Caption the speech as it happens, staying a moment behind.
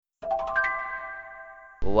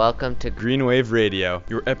Welcome to Green Wave Radio.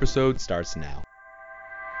 Your episode starts now.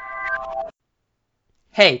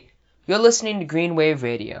 Hey, you're listening to Green Wave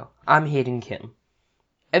Radio. I'm Hayden Kim.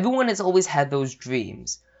 Everyone has always had those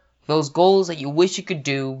dreams, those goals that you wish you could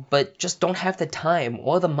do, but just don't have the time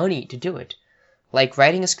or the money to do it, like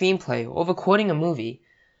writing a screenplay or recording a movie.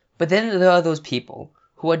 But then there are those people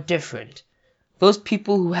who are different, those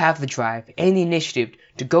people who have the drive and the initiative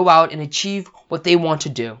to go out and achieve what they want to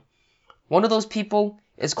do. One of those people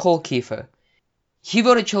is Cole Kiefer. He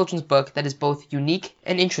wrote a children's book that is both unique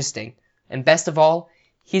and interesting, and best of all,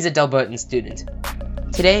 he's a Delburton student.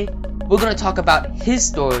 Today, we're going to talk about his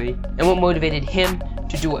story and what motivated him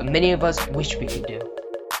to do what many of us wish we could do.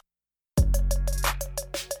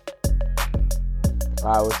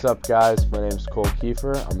 Hi, what's up guys? My name is Cole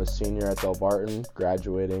Kiefer. I'm a senior at Delburton,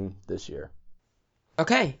 graduating this year.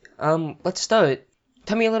 Okay, let's start.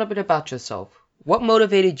 Tell me a little bit about yourself. What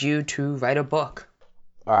motivated you to write a book?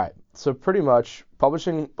 Alright, so pretty much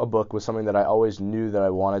publishing a book was something that I always knew that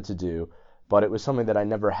I wanted to do, but it was something that I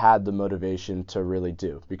never had the motivation to really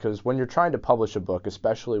do. Because when you're trying to publish a book,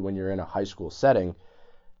 especially when you're in a high school setting,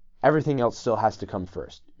 everything else still has to come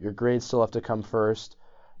first. Your grades still have to come first,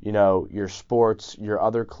 your sports, your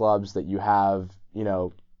other clubs that you have,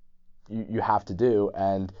 you have to do,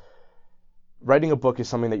 and writing a book is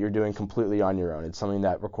something that you're doing completely on your own. It's something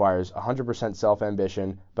that requires 100%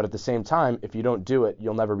 self-ambition, but at the same time, if you don't do it,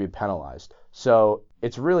 you'll never be penalized. So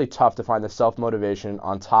it's really tough to find the self-motivation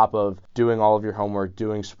on top of doing all of your homework,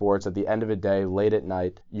 doing sports. At the end of the day, late at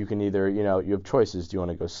night, you can either, you have choices. Do you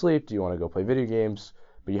want to go sleep? Do you want to go play video games?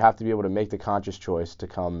 But you have to be able to make the conscious choice to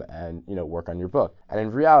come and, work on your book. And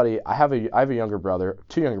in reality, I have a younger brother,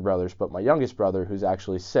 two younger brothers, but my youngest brother, who's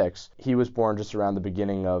actually 6, he was born just around the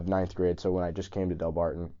beginning of 9th grade, so when I just came to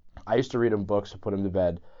Delburton. I used to read him books to put him to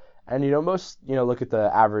bed. And, most, look at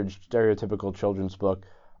the average stereotypical children's book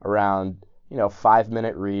around,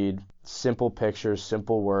 5-minute read, simple pictures,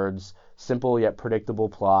 simple words, simple yet predictable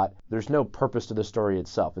plot. There's no purpose to the story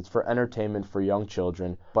itself. It's for entertainment for young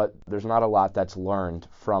children, but there's not a lot that's learned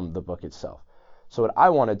from the book itself. So what I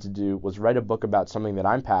wanted to do was write a book about something that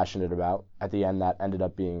I'm passionate about. At the end, that ended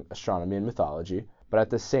up being astronomy and mythology. But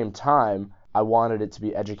at the same time, I wanted it to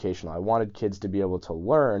be educational. I wanted kids to be able to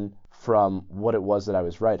learn from what it was that I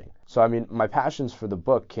was writing. So, my passions for the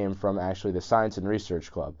book came from actually the Science and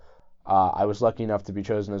Research Club. I was lucky enough to be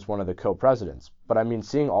chosen as one of the co-presidents. But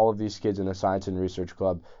seeing all of these kids in the Science and Research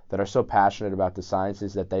Club that are so passionate about the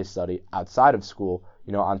sciences that they study outside of school,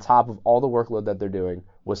 on top of all the workload that they're doing,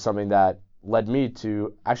 was something that led me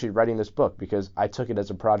to actually writing this book, because I took it as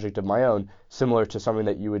a project of my own, similar to something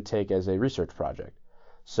that you would take as a research project.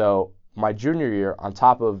 So my junior year, on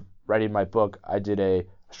top of writing my book, I did a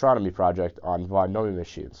astronomy project on von Neumann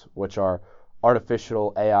machines, which are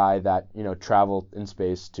artificial AI that, travel in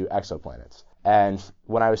space to exoplanets. And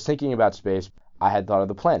when I was thinking about space, I had thought of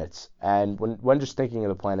the planets. And when just thinking of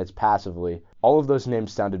the planets passively, all of those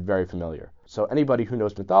names sounded very familiar. So anybody who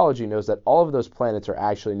knows mythology knows that all of those planets are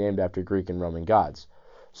actually named after Greek and Roman gods.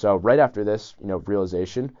 So right after this,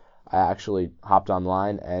 realization, I actually hopped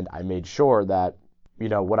online and I made sure that,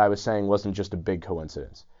 what I was saying wasn't just a big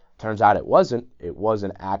coincidence. Turns out it wasn't. It was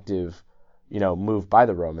an active, move by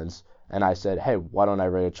the Romans. And I said, hey, why don't I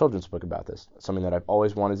write a children's book about this? Something that I've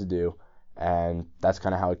always wanted to do, and that's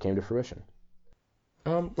kind of how it came to fruition.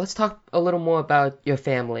 Let's talk a little more about your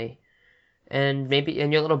family, and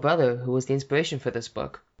your little brother, who was the inspiration for this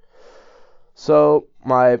book. So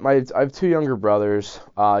I have 2 younger brothers.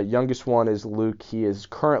 Youngest one is Luke. He is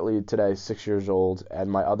currently today 6 years old,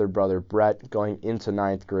 and my other brother, Brett, going into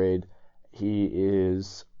 9th grade, he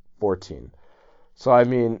is 14.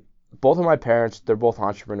 So both of my parents, they're both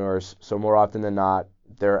entrepreneurs, so more often than not,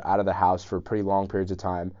 they're out of the house for pretty long periods of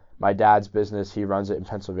time. My dad's business, he runs it in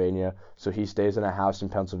Pennsylvania, so he stays in a house in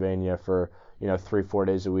Pennsylvania for, 3-4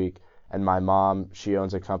 days a week. And my mom, she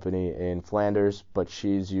owns a company in Flanders, but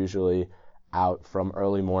she's usually out from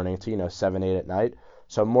early morning to, 7, 8 at night.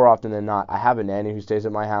 So more often than not, I have a nanny who stays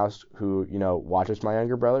at my house who, watches my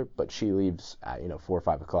younger brother, but she leaves at, 4 or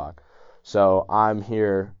 5 o'clock. So I'm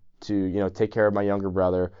here to, take care of my younger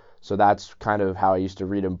brother. So that's kind of how I used to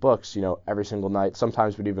read him books, every single night.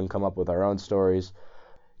 Sometimes we'd even come up with our own stories.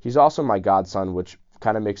 He's also my godson, which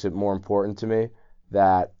kind of makes it more important to me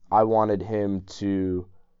that I wanted to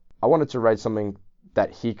write something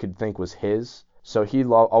that he could think was his. So he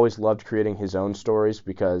always loved creating his own stories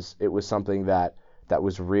because it was something that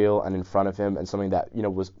was real and in front of him and something that,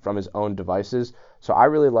 was from his own devices. So I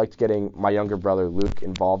really liked getting my younger brother Luke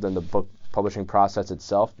involved in the book publishing process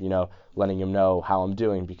itself, letting him know how I'm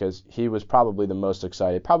doing, because he was probably the most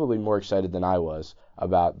excited, probably more excited than I was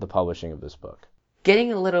about the publishing of this book.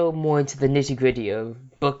 Getting a little more into the nitty-gritty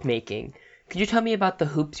of bookmaking, could you tell me about the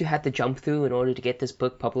hoops you had to jump through in order to get this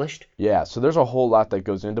book published? Yeah, so there's a whole lot that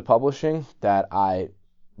goes into publishing that I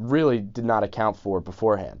really did not account for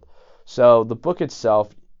beforehand. So the book itself,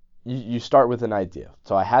 you start with an idea.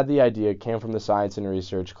 So I had the idea, it came from the Science and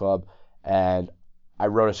Research Club, and I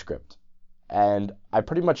wrote a script. And I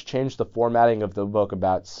pretty much changed the formatting of the book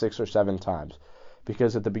about 6 or 7 times.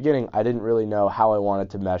 Because at the beginning, I didn't really know how I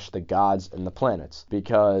wanted to mesh the gods and the planets.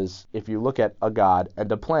 Because if you look at a god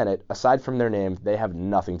and a planet, aside from their name, they have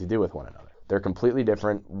nothing to do with one another. They're completely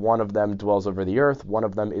different. One of them dwells over the Earth. One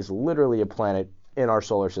of them is literally a planet in our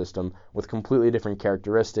solar system with completely different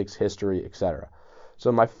characteristics, history, etc.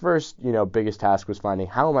 So my first, biggest task was finding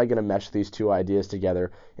how am I going to mesh these two ideas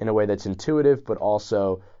together in a way that's intuitive but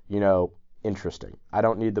also, interesting. I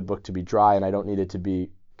don't need the book to be dry and I don't need it to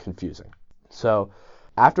be confusing. So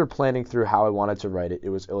after planning through how I wanted to write it, it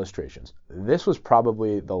was illustrations. This was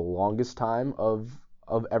probably the longest time of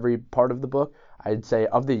every part of the book. I'd say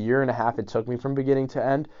of the year and a half it took me from beginning to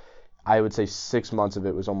end, I would say 6 months of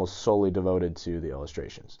it was almost solely devoted to the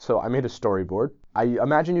illustrations. So I made a storyboard. I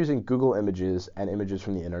imagine using Google Images and images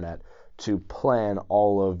from the internet to plan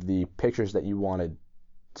all of the pictures that you wanted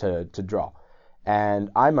to draw. And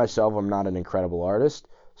I myself am not an incredible artist,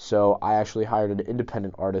 so I actually hired an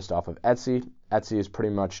independent artist off of Etsy. Etsy is pretty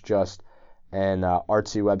much just an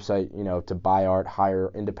artsy website, to buy art,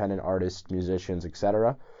 hire independent artists, musicians,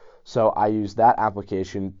 etc. So I used that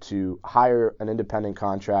application to hire an independent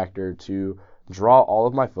contractor to draw all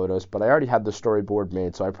of my photos, but I already had the storyboard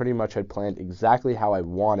made, so I pretty much had planned exactly how I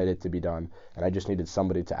wanted it to be done, and I just needed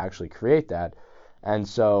somebody to actually create that. And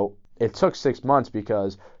so it took 6 months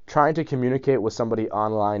because trying to communicate with somebody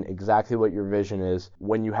online exactly what your vision is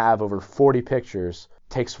when you have over 40 pictures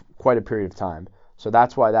takes quite a period of time. So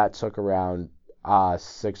that's why that took around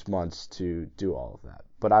 6 months to do all of that.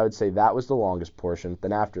 But I would say that was the longest portion.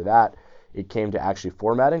 Then after that, it came to actually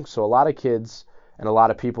formatting. So a lot of kids and a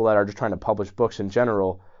lot of people that are just trying to publish books in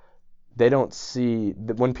general, they don't see,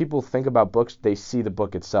 when people think about books, they see the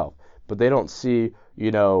book itself. But they don't see,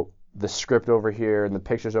 the script over here and the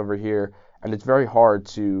pictures over here. And it's very hard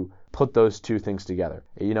to put those two things together.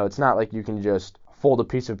 It's not like you can just fold a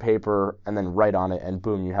piece of paper and then write on it and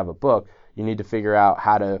boom, you have a book. You need to figure out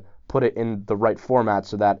how to put it in the right format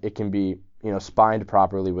so that it can be spined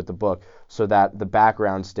properly with the book, so that the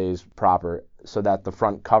background stays proper, so that the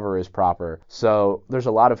front cover is proper. So there's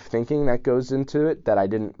a lot of thinking that goes into it that I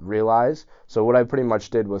didn't realize. So what I pretty much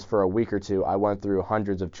did was for a week or two, I went through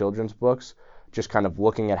hundreds of children's books, just kind of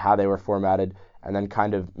looking at how they were formatted and then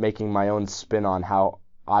kind of making my own spin on how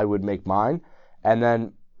I would make mine. And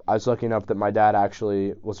then I was lucky enough that my dad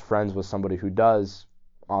actually was friends with somebody who does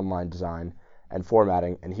online design and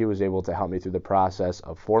formatting, and he was able to help me through the process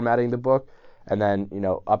of formatting the book. And then,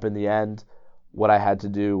 up in the end, what I had to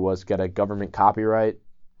do was get a government copyright,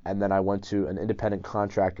 and then I went to an independent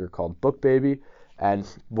contractor called BookBaby, and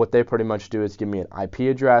what they pretty much do is give me an IP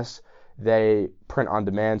address. They print on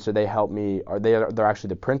demand, so they help me, or they're actually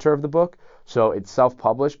the printer of the book. So it's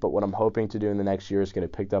self-published, but what I'm hoping to do in the next year is get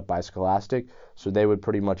it picked up by Scholastic. So they would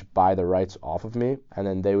pretty much buy the rights off of me, and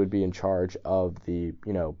then they would be in charge of the,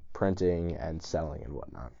 printing and selling and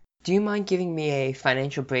whatnot. Do you mind giving me a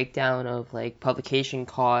financial breakdown of publication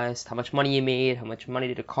cost, how much money you made, how much money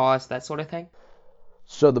did it cost, that sort of thing?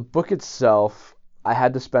 So the book itself, I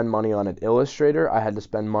had to spend money on an illustrator, I had to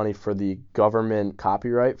spend money for the government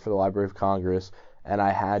copyright for the Library of Congress, and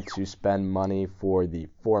I had to spend money for the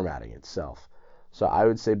formatting itself. So I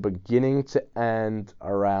would say beginning to end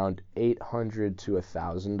around $800 to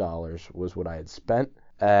 $1,000 was what I had spent.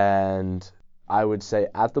 And I would say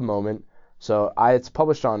at the moment, it's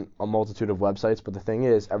published on a multitude of websites, but the thing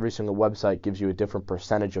is, every single website gives you a different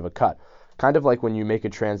percentage of a cut. Kind of like when you make a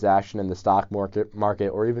transaction in the stock market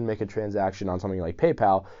or even make a transaction on something like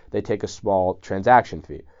PayPal, they take a small transaction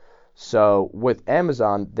fee. So with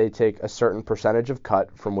Amazon, they take a certain percentage of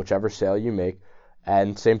cut from whichever sale you make,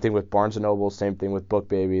 and same thing with Barnes & Noble, same thing with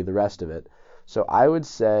BookBaby, the rest of it. So I would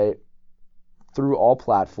say through all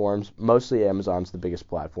platforms, mostly Amazon's the biggest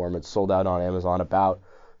platform. It's sold out on Amazon about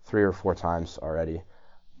 3 or 4 times already.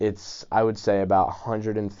 I would say about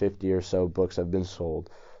 150 or so books have been sold.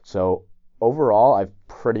 So overall, I've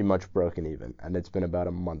pretty much broken even, and it's been about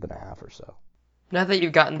a month and a half or so. Now that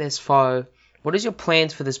you've gotten this far, what is your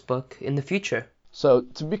plans for this book in the future? So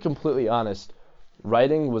to be completely honest,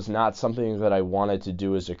 writing was not something that I wanted to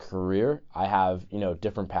do as a career. I have,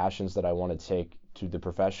 different passions that I want to take to the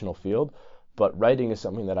professional field, but writing is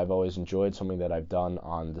something that I've always enjoyed, something that I've done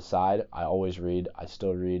on the side. I always read. I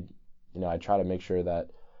still read. I try to make sure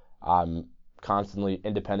that I'm constantly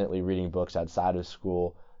independently reading books outside of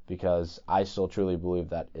school because I still truly believe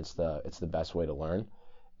that it's the best way to learn.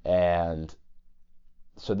 And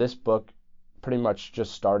so this book pretty much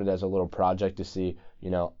just started as a little project to see,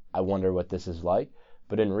 I wonder what this is like.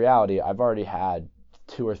 But in reality, I've already had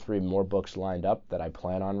 2 or 3 more books lined up that I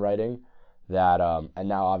plan on writing that, and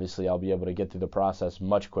now obviously I'll be able to get through the process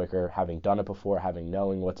much quicker, having done it before,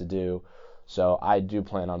 knowing what to do. So I do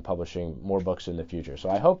plan on publishing more books in the future. So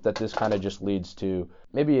I hope that this kind of just leads to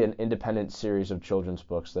maybe an independent series of children's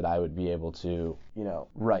books that I would be able to,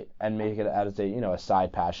 write and make it as a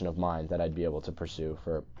side passion of mine that I'd be able to pursue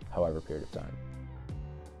for however period of time.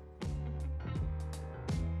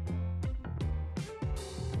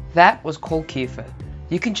 That was Cole Kiefer.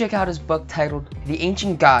 You can check out his book titled The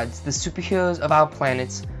Ancient Gods, The Superheroes of Our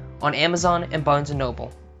Planets on Amazon and Barnes &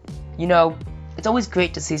 Noble. It's always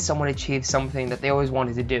great to see someone achieve something that they always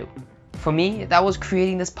wanted to do. For me, that was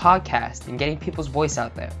creating this podcast and getting people's voice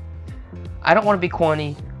out there. I don't want to be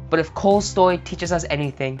corny, but if Cole's story teaches us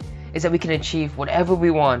anything, it's that we can achieve whatever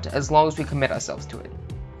we want as long as we commit ourselves to it.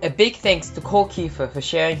 A big thanks to Cole Kiefer for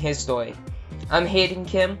sharing his story. I'm Hayden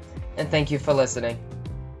Kim, and thank you for listening.